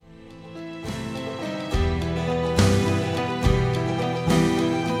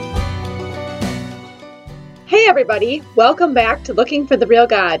everybody, welcome back to Looking for the Real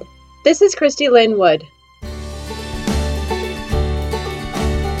God. This is Christy Lynn Wood.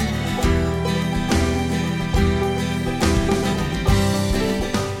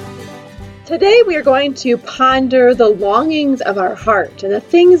 Today we are going to ponder the longings of our heart and the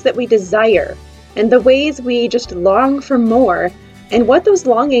things that we desire and the ways we just long for more and what those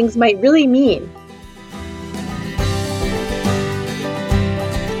longings might really mean.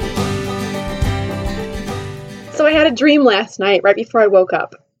 So I had a dream last night right before I woke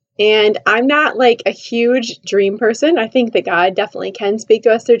up, and I'm not like a huge dream person. I think that God definitely can speak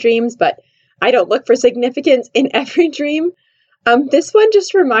to us through dreams, but I don't look for significance in every dream. This one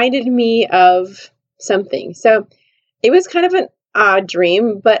just reminded me of something. So it was kind of an odd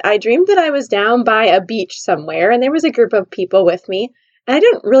dream, but I dreamed that I was down by a beach somewhere, and there was a group of people with me, and I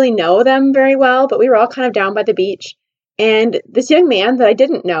didn't really know them very well, but we were all kind of down by the beach, and this young man that I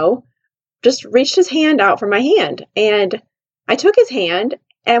didn't know just reached his hand out for my hand, and I took his hand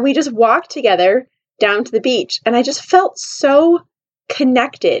and we just walked together down to the beach, and I just felt so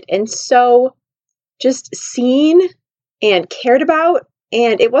connected and so just seen and cared about,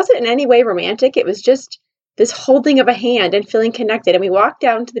 and it wasn't in any way romantic. It was just this holding of a hand and feeling connected, and we walked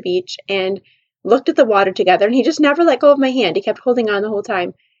down to the beach and looked at the water together, and he just never let go of my hand. He kept holding on the whole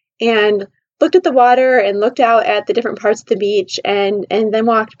time and looked at the water and looked out at the different parts of the beach and then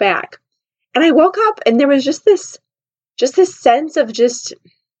walked back. And I woke up and there was just this sense of just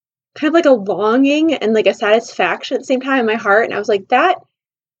kind of like a longing and like a satisfaction at the same time in my heart. And I was like, that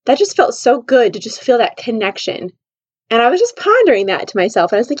just felt so good to just feel that connection. And I was just pondering that to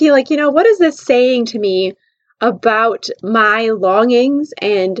myself. And I was thinking like, what is this saying to me about my longings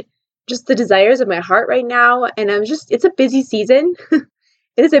and just the desires of my heart right now? And it's a busy season.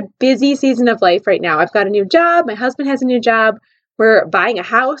 It is a busy season of life right now. I've got a new job. My husband has a new job. We're buying a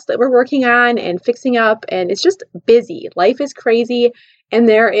house that we're working on and fixing up, and it's just busy. Life is crazy, and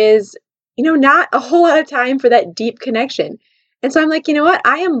there is, not a whole lot of time for that deep connection. And so I'm like, you know what?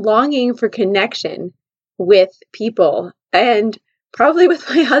 I am longing for connection with people and probably with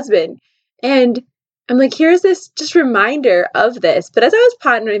my husband. And I'm like, here's this just reminder of this. But as I was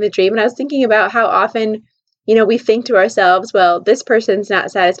pondering the dream, and I was thinking about how often, we think to ourselves, well, this person's not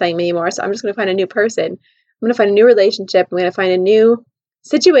satisfying me anymore, so I'm just going to find a new person. I'm going to find a new relationship. I'm going to find a new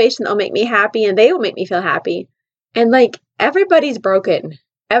situation that will make me happy, and they will make me feel happy. And like, everybody's broken.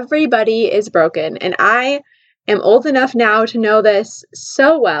 Everybody is broken. And I am old enough now to know this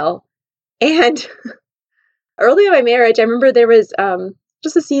so well. And early in my marriage, I remember there was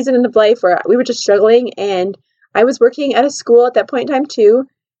just a season in life where we were just struggling, and I was working at a school at that point in time too.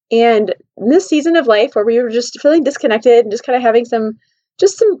 And in this season of life where we were just feeling disconnected and just kind of having some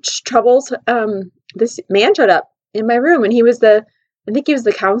troubles, this man showed up in my room, and I think he was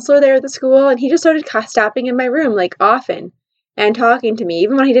the counselor there at the school, and he just started stopping in my room like often and talking to me,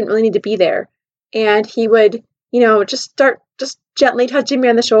 even when he didn't really need to be there. And he would, just start just gently touching me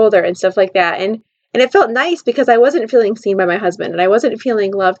on the shoulder and stuff like that. And it felt nice because I wasn't feeling seen by my husband, and I wasn't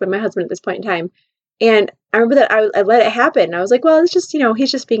feeling loved by my husband at this point in time. And I remember that I let it happen. And I was like, well, it's just,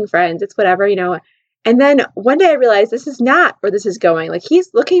 he's just being friends. It's whatever, And then one day I realized this is not where this is going. Like, he's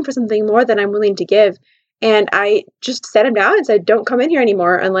looking for something more than I'm willing to give. And I just sat him down and said, don't come in here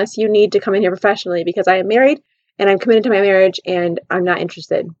anymore unless you need to come in here professionally, because I am married and I'm committed to my marriage and I'm not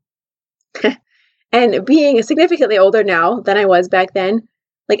interested. And being significantly older now than I was back then,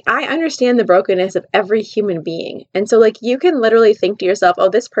 like, I understand the brokenness of every human being. And so like, you can literally think to yourself, oh,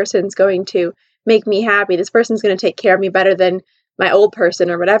 this person's going to make me happy. This person's going to take care of me better than my old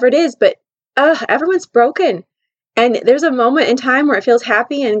person or whatever it is. But everyone's broken. And there's a moment in time where it feels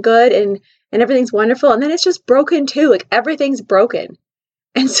happy and good and everything's wonderful. And then it's just broken too. Like, everything's broken.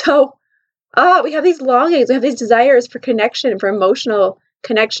 And so, we have these longings, we have these desires for connection, for emotional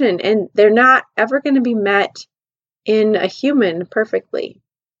connection, and they're not ever going to be met in a human perfectly.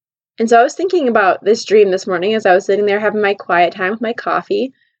 And so I was thinking about this dream this morning as I was sitting there having my quiet time with my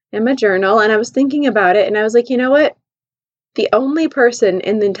coffee and my journal. And I was thinking about it, and I was like, you know what? The only person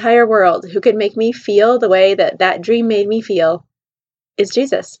in the entire world who could make me feel the way that dream made me feel is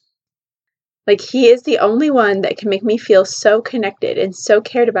Jesus. Like, he is the only one that can make me feel so connected and so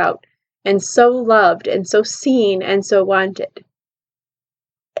cared about and so loved and so seen and so wanted.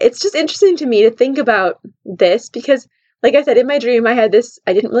 It's just interesting to me to think about this because, like I said, in my dream, I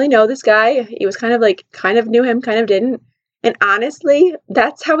didn't really know this guy. He was kind of knew him, kind of didn't. And honestly,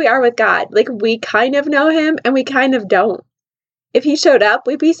 that's how we are with God. Like, we kind of know him and we kind of don't. If he showed up,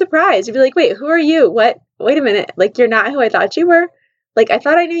 we'd be surprised. We'd be like, wait, who are you? What? Wait a minute. Like, you're not who I thought you were? Like, I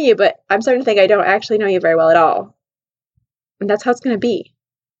thought I knew you, but I'm starting to think I don't actually know you very well at all. And that's how it's going to be.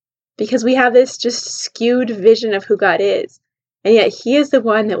 because we have this just skewed vision of who God is. And yet he is the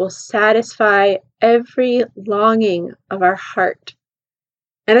one that will satisfy every longing of our heart.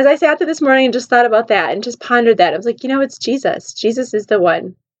 And as I sat there this morning and just thought about that and just pondered that, I was like, it's Jesus. Jesus is the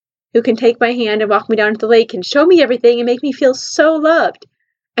one who can take my hand and walk me down to the lake and show me everything and make me feel so loved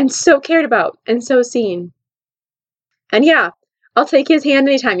and so cared about and so seen. And yeah, I'll take his hand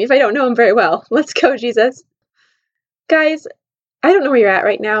anytime if I don't know him very well. Let's go, Jesus. Guys, I don't know where you're at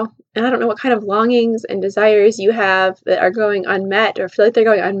right now, and I don't know what kind of longings and desires you have that are going unmet or feel like they're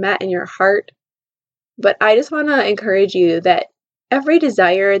going unmet in your heart. But I just want to encourage you that every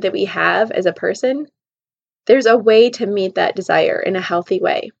desire that we have as a person, there's a way to meet that desire in a healthy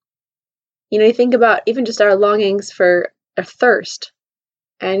way. You think about even just our longings for a thirst,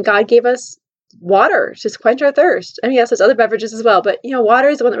 and God gave us water to quench our thirst. I mean, yes, there's other beverages as well, but water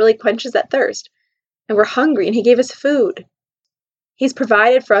is the one that really quenches that thirst. And we're hungry, and he gave us food. He's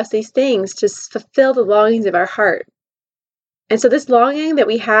provided for us these things to fulfill the longings of our heart. And so this longing that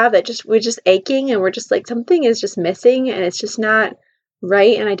we have that we're just aching and we're just like something is just missing and it's just not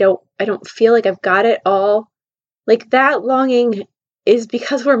right and I don't feel like I've got it all. Like that longing is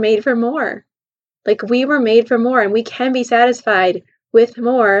because we're made for more. Like we were made for more and we can be satisfied with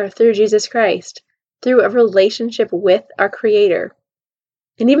more through Jesus Christ, through a relationship with our Creator.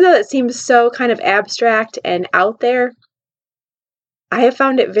 And even though that seems so kind of abstract and out there, I have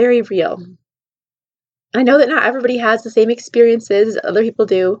found it very real. I know that not everybody has the same experiences as other people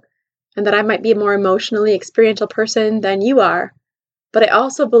do, and that I might be a more emotionally experiential person than you are, but I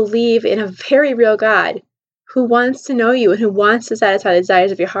also believe in a very real God who wants to know you and who wants to satisfy the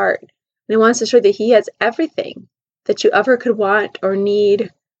desires of your heart, and who wants to show that he has everything that you ever could want or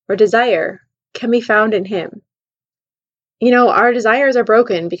need or desire can be found in him. Our desires are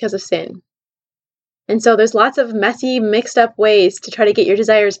broken because of sin. And so there's lots of messy, mixed up ways to try to get your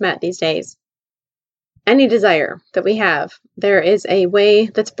desires met these days. Any desire that we have, there is a way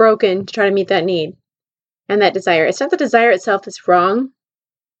that's broken to try to meet that need and that desire. It's not the desire itself that's wrong,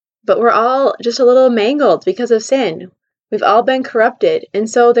 but we're all just a little mangled because of sin. We've all been corrupted. And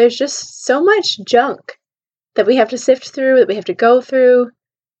so there's just so much junk that we have to sift through, that we have to go through,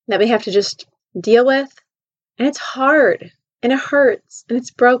 that we have to just deal with. And it's hard, and it hurts, and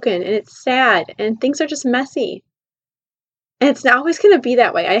it's broken, and it's sad, and things are just messy. And it's not always going to be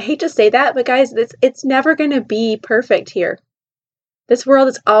that way. I hate to say that, but guys, it's never going to be perfect here. This world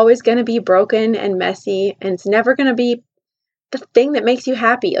is always going to be broken and messy, and it's never going to be the thing that makes you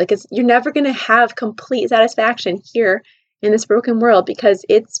happy. Like you're never going to have complete satisfaction here in this broken world because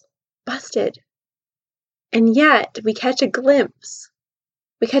it's busted. And yet we catch a glimpse.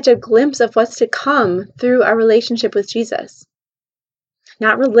 We catch a glimpse of what's to come through our relationship with Jesus.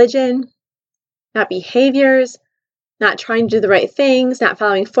 Not religion, not behaviors, not trying to do the right things, not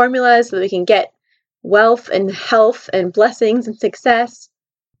following formulas so that we can get wealth and health and blessings and success,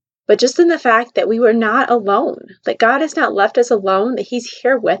 but just in the fact that we were not alone, that God has not left us alone, that he's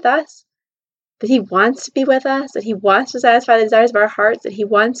here with us, that he wants to be with us, that he wants to satisfy the desires of our hearts, that he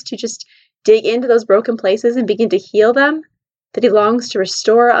wants to just dig into those broken places and begin to heal them, that he longs to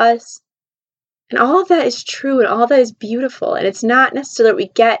restore us. And all of that is true and all of that is beautiful. And it's not necessarily what we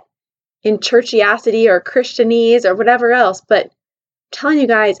get in churchiosity or Christianese or whatever else, but I'm telling you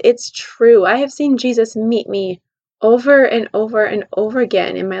guys, it's true. I have seen Jesus meet me over and over and over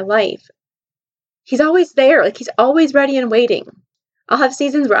again in my life. He's always there. Like he's always ready and waiting. I'll have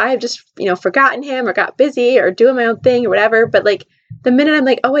seasons where I've just, forgotten him or got busy or doing my own thing or whatever. But like the minute I'm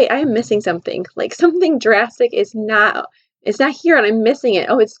like, oh wait, I am missing something. Like something drastic is not here and I'm missing it.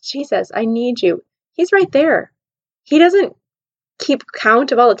 Oh, it's Jesus. I need you. He's right there. He doesn't keep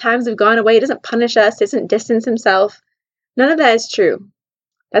count of all the times we've gone away. He doesn't punish us. He doesn't distance himself. None of that is true.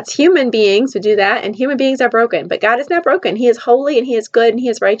 That's human beings who do that, and human beings are broken. But God is not broken. He is holy, and he is good, and he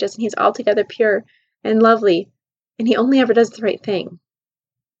is righteous, and he's altogether pure and lovely, and he only ever does the right thing.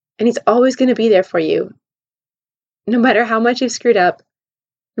 And he's always going to be there for you, no matter how much you've screwed up,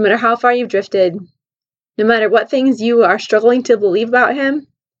 no matter how far you've drifted, no matter what things you are struggling to believe about him,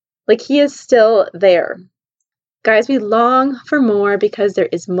 like he is still there. Guys, we long for more because there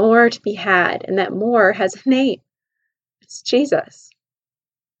is more to be had, and that more has a name. It's Jesus.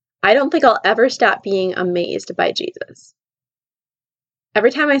 I don't think I'll ever stop being amazed by Jesus. Every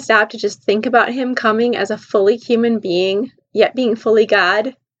time I stop to just think about him coming as a fully human being, yet being fully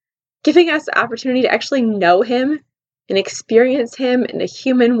God, giving us the opportunity to actually know him and experience him in a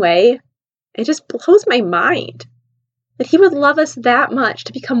human way, it just blows my mind that he would love us that much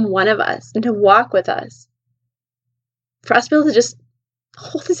to become one of us and to walk with us. For us to be able to just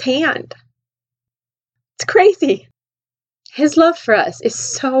hold his hand. It's crazy. His love for us is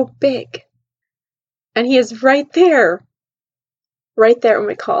so big. And He is right there when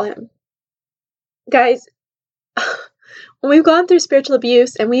we call Him. Guys, when we've gone through spiritual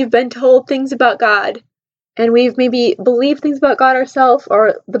abuse and we've been told things about God, and we've maybe believed things about God ourselves,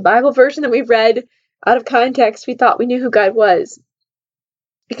 or the Bible version that we've read out of context, we thought we knew who God was.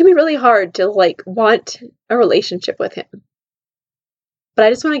 It can be really hard to want a relationship with Him. But I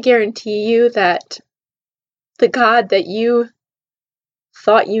just want to guarantee you that the God that you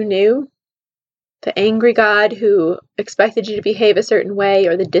thought you knew, the angry God who expected you to behave a certain way,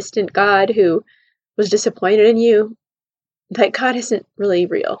 or the distant God who was disappointed in you, that God isn't really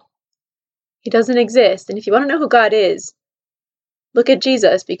real. He doesn't exist. And if you want to know who God is, look at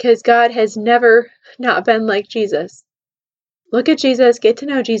Jesus, because God has never not been like Jesus. Look at Jesus, get to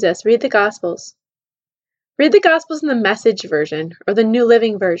know Jesus, read the Gospels. Read the Gospels in the Message version or the New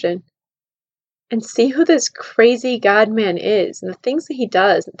Living version and see who this crazy God-man is, and the things that He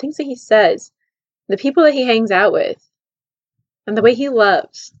does, and the things that He says, the people that He hangs out with, and the way He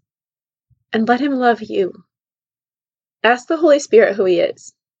loves. And let Him love you. Ask the Holy Spirit who He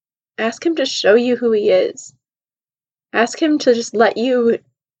is. Ask Him to show you who He is. Ask Him to just let you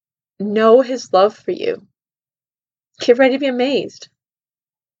know His love for you. Get ready to be amazed.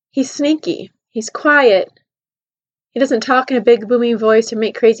 He's sneaky. He's quiet. He doesn't talk in a big booming voice or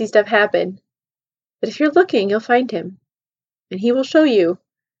make crazy stuff happen. But if you're looking, you'll find Him. And He will show you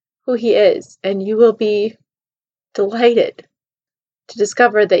who He is. And you will be delighted to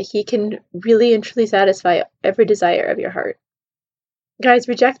discover that He can really and truly satisfy every desire of your heart. Guys,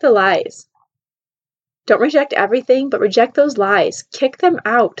 reject the lies. Don't reject everything, but reject those lies. Kick them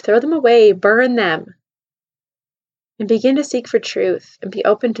out. Throw them away. Burn them. And begin to seek for truth and be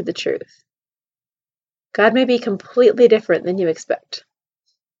open to the truth. God may be completely different than you expect,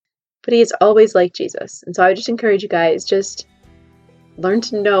 but He is always like Jesus. And so I would just encourage you guys, just learn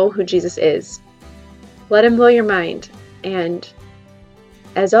to know who Jesus is. Let Him blow your mind. And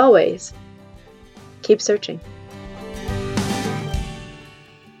as always, keep searching.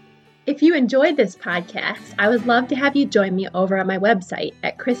 If you enjoyed this podcast, I would love to have you join me over on my website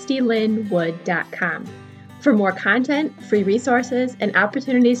at ChristyLynnWood.com for more content, free resources, and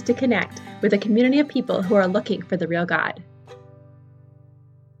opportunities to connect with a community of people who are looking for the real God.